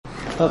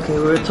Okay,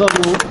 we were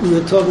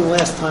talking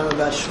last time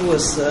about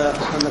Shavuos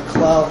on the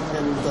klal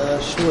and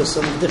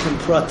Shavuos on different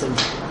pratim.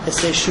 I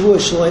say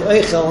Shavuos shaloi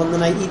eichel, and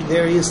then I eat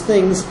various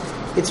things.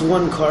 It's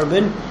one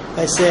carbon.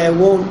 I say I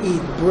won't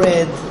eat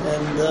bread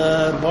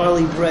and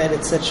barley bread,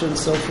 etc., and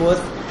so forth.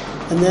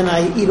 And then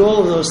I eat all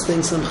of those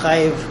things and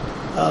chayiv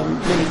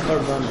many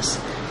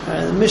karbanos.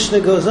 The Mishnah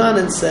goes on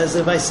and says,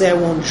 if I say I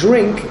won't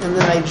drink, and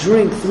then I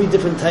drink 3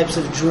 different types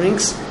of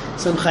drinks,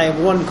 so I'm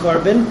chayiv 1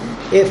 carbon.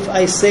 If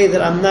I say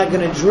that I'm not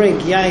going to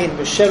drink yayin,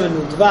 b'shemen,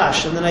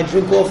 udvash, and then I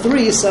drink all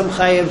 3, so I'm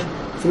chayiv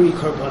 3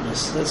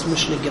 karbanos. That's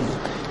Mishnah Gimel.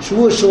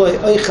 Shavuos shaloi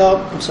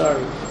eichel,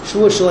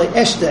 Shavuos shaloi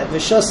eshte,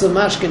 v'shasa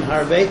mashkin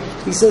harbe.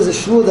 He says a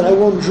shavuot that I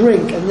won't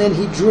drink, and then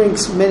he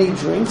drinks many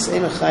drinks,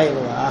 ein chayiv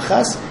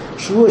alachas.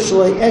 Shavuos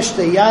shaloi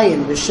eshte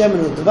yayin,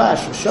 b'shemen,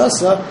 udvash,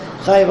 v'shasa,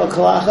 chayiv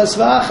alachas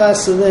v'achas.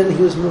 So then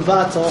he was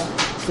mevatel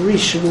 3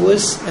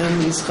 shavuos,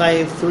 and he's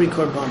chayiv 3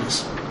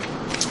 karbanos.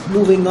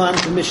 Moving on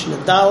to Mishnah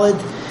Daled.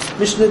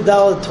 Mishnah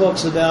Daled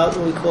talks about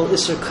what we call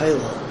Isser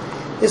Kailo.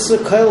 Isser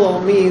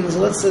Kailo means,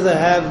 let's say that I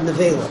have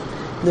Nevela.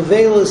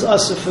 Nevela is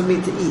also for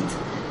me to eat.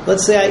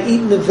 Let's say I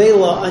eat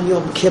Nevela on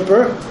Yom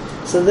Kippur,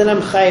 so then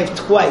I'm chayiv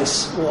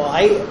twice.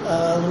 Why?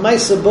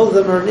 L'maisa, both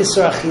of them are an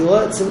Isser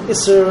Achila. It's an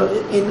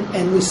Isser,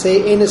 and we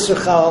say Ein Isser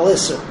Chalal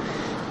Isser.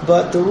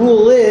 But the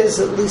rule is,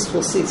 at least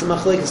we'll see, it's a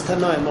machlekes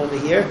tanoim over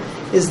here,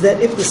 is that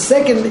if the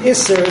second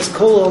Isser is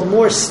kolol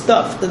more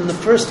stuff than the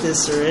first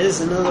Isser is,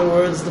 in other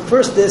words, the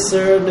first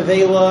Isser,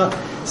 Nevela,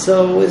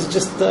 so is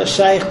just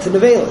shaykh to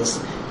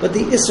Nevelas. But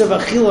the Isser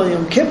of Achila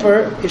Yom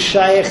Kippur is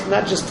shaykh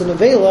not just to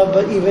Nevela,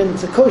 but even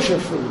to kosher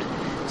food.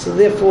 So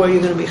therefore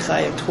you're going to be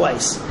chayav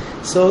twice.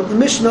 So the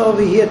Mishnah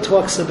over here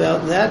talks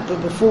about that,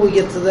 but before we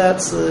get to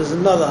that, so there's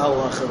another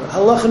halacha.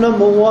 Halacha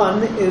number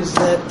 1 is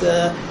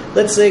that,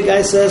 let's say a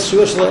guy says,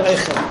 Shavuos shaloi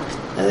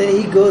eichel, and then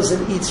he goes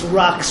and eats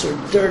rocks or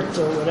dirt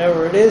or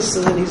whatever it is,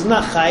 so then he's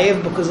not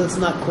chayiv because it's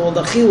not called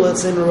achila,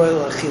 it's in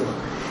royal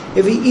achila.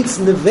 If he eats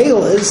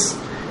nevelas,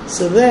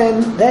 so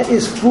then that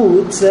is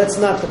food, so that's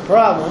not the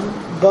problem,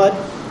 but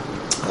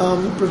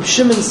Reb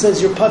Shimon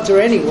says you're patur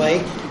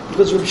anyway,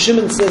 because Reb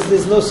Shimon says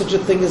there's no such a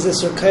thing as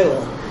Isser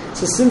Kailo.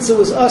 So since it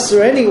was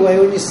Asr anyway,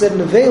 when you said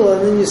Nevela,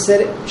 and then you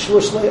said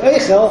Shavuos shaloi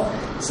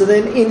eichel, so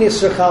then in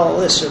Isser Chalal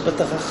Isser. But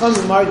the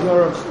Chachamim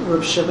argue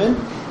Reb Shimon.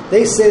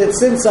 They say that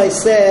since I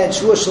said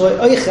Shavuos shaloi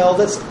eichel,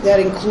 that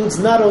includes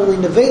not only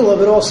Nevela,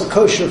 but also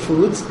kosher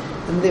foods,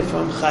 and therefore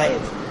I'm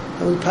chayiv.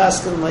 And we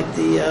pass them like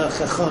the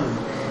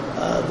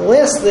Chachamim. The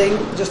last thing,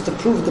 just to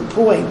prove the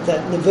point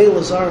that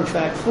Nevelas are in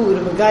fact food,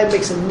 if a guy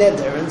makes a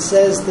neder and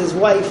says to his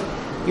wife,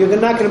 you're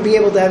not going to be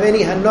able to have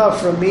any hana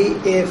from me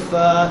if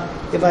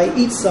I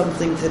eat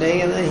something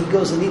today, and then he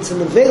goes and eats a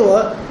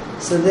nevela,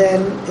 so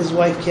then his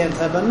wife can't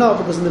have hana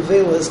because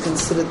nevela is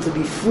considered to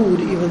be food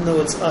even though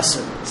it's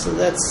aser. So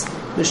that's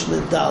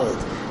Mishnah Daled.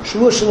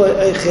 Shavuos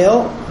shaloi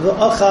eichel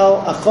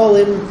v'achal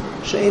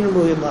acholim she'ein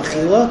ruyim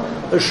lachila.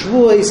 A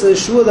shavuot, he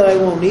says a shavuot that I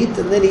won't eat,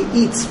 and then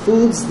he eats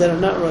foods that are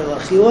not royal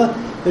lachila.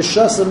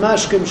 V'shasa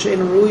mashkim she'ein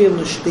ruyim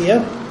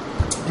l'shtia.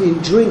 He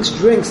drinks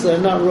drinks that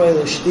are not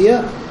royal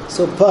l'shtia.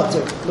 So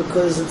pater,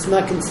 because it's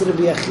not considered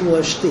to be achila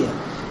or shtia.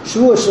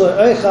 Shavuos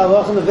shaloi eichel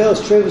v'achal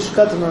nevelos trevish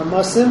katam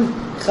ramasim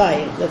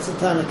chayiv. That's the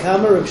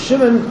Tanakama. Reb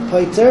Shimon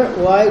pater.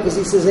 Why? Because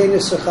he says ein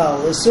Isser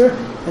Chalal Isser,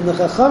 and the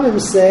Chachamim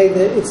say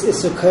that it's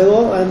Isser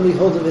Kailo, and we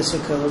hold of Isser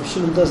Kailo. Reb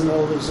Shimon doesn't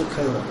hold of Isser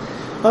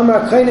Kailo.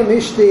 Amar kainim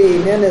ishti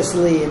nenes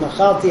li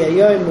machalti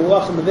ayoyim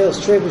v'achal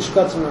nevelos trevish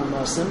katam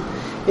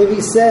ramasim. If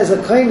he says a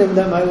kainim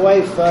that my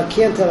wife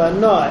can't have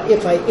anah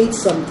if I ate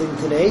something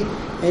today,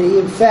 and he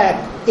in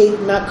fact ate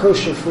not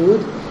kosher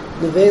food,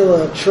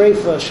 nevela,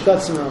 treifa,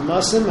 shkatzim,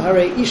 ramasim,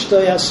 hare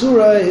ishto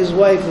yasura, his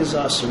wife is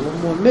asur.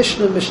 One more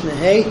Mishnah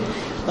Hay.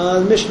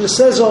 The Mishnah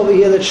says over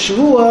here that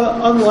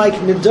Shavua, unlike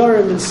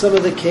Nidarim in some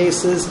of the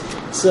cases,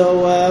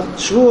 so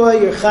Shavua,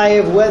 you're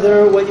chayiv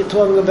whether what you're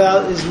talking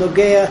about is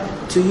nogea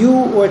to you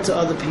or to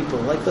other people.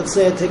 Like let's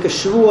say I take a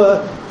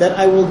Shavua that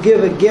I will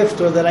give a gift,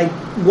 or that I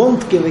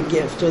won't give a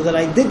gift, or that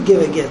I did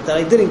give a gift, that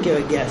I didn't give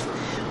a gift.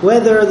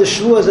 Whether the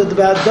Shavua is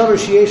about davar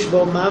sheyesh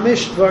bo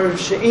mamish, davar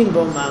she'ein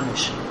bo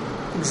mamish.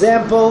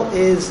 Example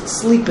is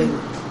sleeping.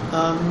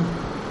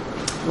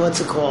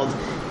 What's it called?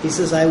 He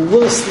says, I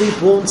will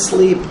sleep, won't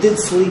sleep, did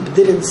sleep,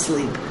 didn't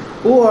sleep.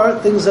 Or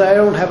things that I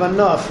don't have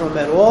enough from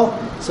at all.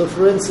 So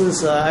for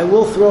instance, I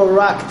will throw a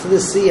rock to the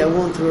sea, I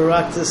won't throw a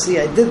rock to the sea.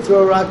 I did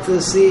throw a rock to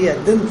the sea, I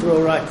didn't throw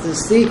a rock to the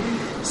sea.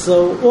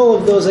 So all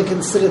of those are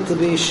considered to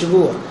be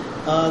Shavua.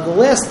 The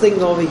last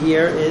thing over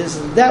here is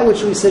that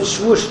which we said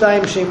Shavuos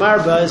Shtayim Shem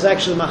Arba is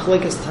actually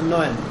Machlekes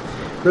Tanoim.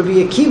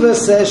 Rabbi Akiva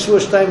says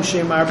Shavuos Shtayim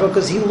Shem Arba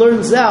because he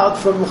learns out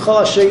from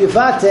L'chol Asher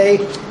Yivate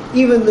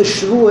even the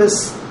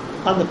Shavuos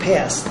on the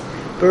past.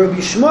 But Rabbi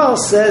Yishmael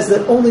says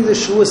that only the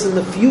Shavuos in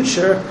the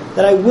future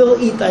that I will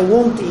eat, I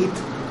won't eat,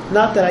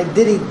 not that I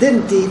did eat,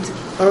 didn't eat,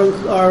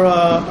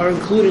 are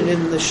included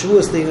in the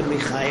Shavuos that you're going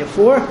to be chayav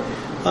for.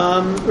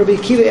 Rabbi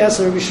Akiva asked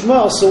Rabbi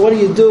Shmuel, so what do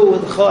you do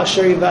with Chol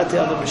Asher Yivati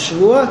Adam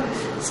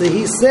B'Shavua? So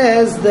he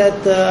says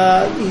that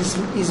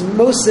he's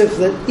mosif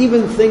that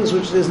even things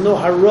which there's no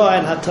hara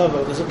and hatava,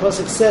 because the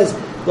pasuk says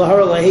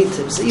lahara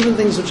lahetiv. So even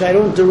things which I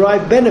don't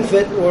derive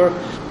benefit or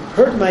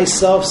hurt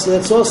myself, so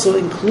that's also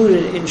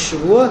included in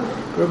Shavua.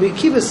 Rabbi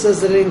Akiva says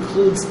that it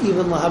includes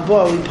even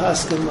lahaba. We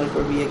paskin like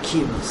Rabbi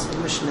Akiva. So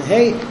Mishnah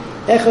Hey,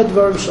 echad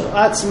dvarim shel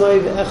atzmai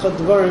ve'echad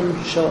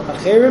dvarim shel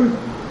acherim.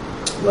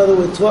 Whether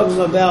we're talking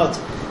about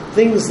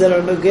things that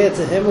are nogeh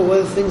to him or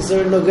whether things that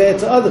are nogeh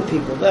to other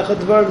people. Echad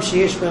dvarim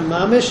sheyesh be'em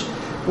mamish.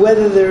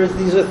 Whether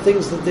these are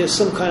things that there's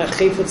some kind of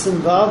chayfetz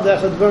involved.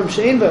 Echad dvarim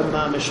she'ein be'em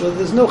mamish. Whether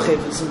there's no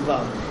chayfetz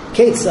involved.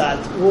 Ketzad.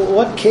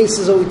 What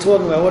cases are we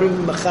talking about? What are we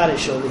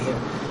machadish over here?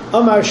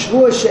 Amar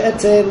shvua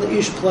she'etein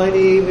le'ish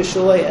ploni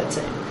v'sholoi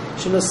etein.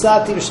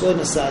 She'nasati v'sholoi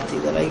nasati.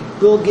 That I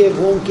will give,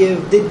 won't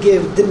give, did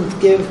give, didn't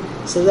give.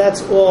 So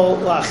that's all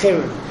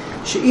la'acherim.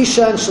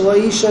 She'ishan,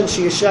 shaloi ishan,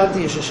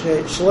 she'yashanti,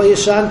 shaloi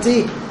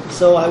yashanti.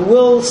 So I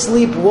will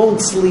sleep,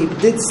 won't sleep,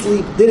 did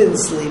sleep, didn't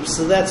sleep.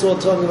 So that's all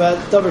talking about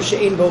davar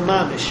she'ein bo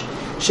mamish.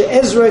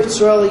 She'ezroik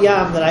tzror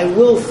liyam, that I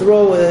will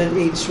throw a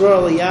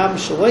tzror liyam.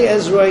 Shaloi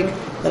ezroik,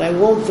 that I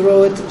won't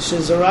throw it.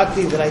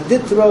 She'zarakti, that I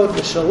did throw it.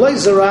 Shaloi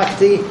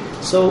zarakti.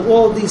 So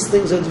all these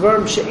things are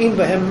dvarim she'ein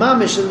behem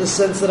mamish in the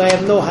sense that I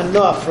have no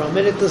hana from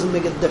it. It doesn't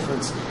make a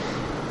difference.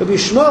 Rabbi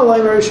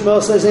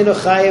Shmuel says, "Eino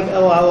chayev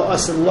el alo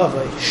asid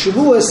lavai."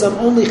 Shavuos, I'm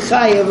only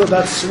chayev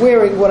about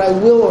swearing what I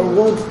will or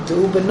won't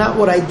do, but not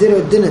what I did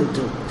or didn't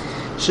do.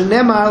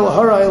 Shenemar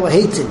lahara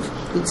lahetiv.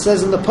 It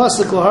says in the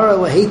pasuk lahara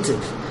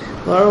lahetiv.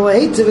 Lahara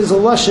lahetiv is a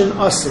lashon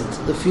asid,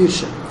 the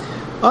future.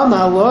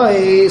 Amar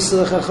loy, so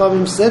the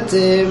Chachamim said to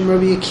him,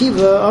 Rabbi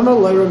Akiva. Amar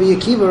loy, Rabbi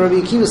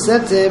Akiva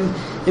said to him,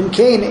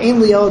 Imkein ein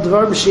li al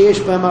dvarim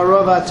sheyesh b'hem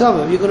hara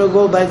v'hatava. You're going to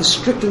go by the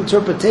strict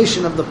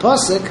interpretation of the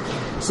pasuk.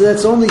 So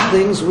that's only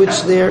things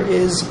which there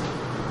is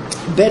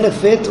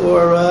benefit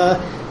or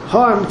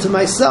harm to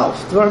myself.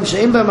 How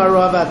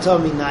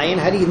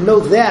do you know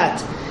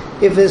that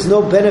if there's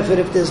no benefit,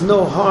 if there's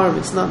no harm,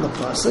 it's not in the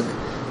pasuk?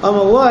 I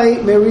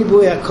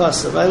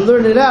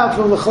learned it out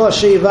from the Chol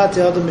Asher Yivati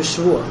Adam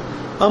B'Shavua.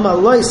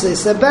 Amaloi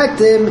said back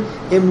to him,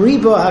 Im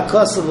ribo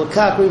hakasav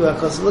l'kach, ribo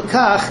hakasav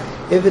l'kach.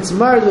 If it's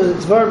marbe,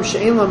 it's dvarim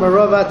she'ein la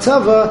marav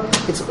atava,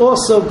 it's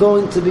also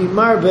going to be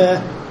marbe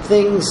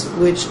things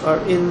which are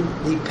in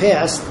the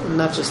past, and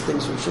not just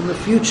things which are in the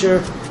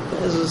future.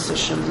 As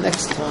Hashem,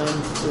 next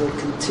time we'll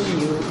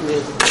continue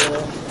with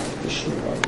Yeshua.